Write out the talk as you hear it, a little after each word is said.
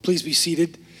Please be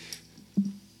seated.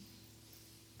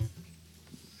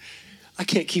 I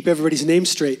can't keep everybody's name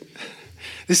straight.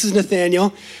 This is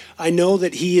Nathaniel. I know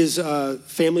that he is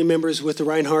family members with the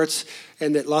Reinhardts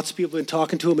and that lots of people have been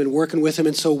talking to him and working with him.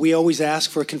 And so we always ask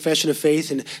for a confession of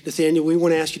faith. And Nathaniel, we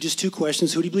want to ask you just two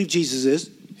questions. Who do you believe Jesus is?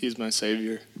 He's my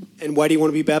Savior. And why do you want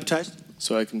to be baptized?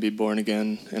 So I can be born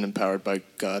again and empowered by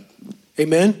God.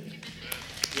 Amen?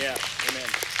 Yeah, amen.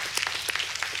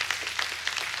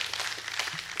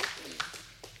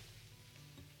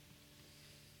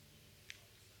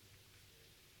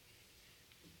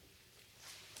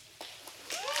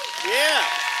 Yeah.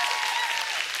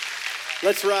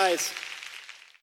 Let's rise.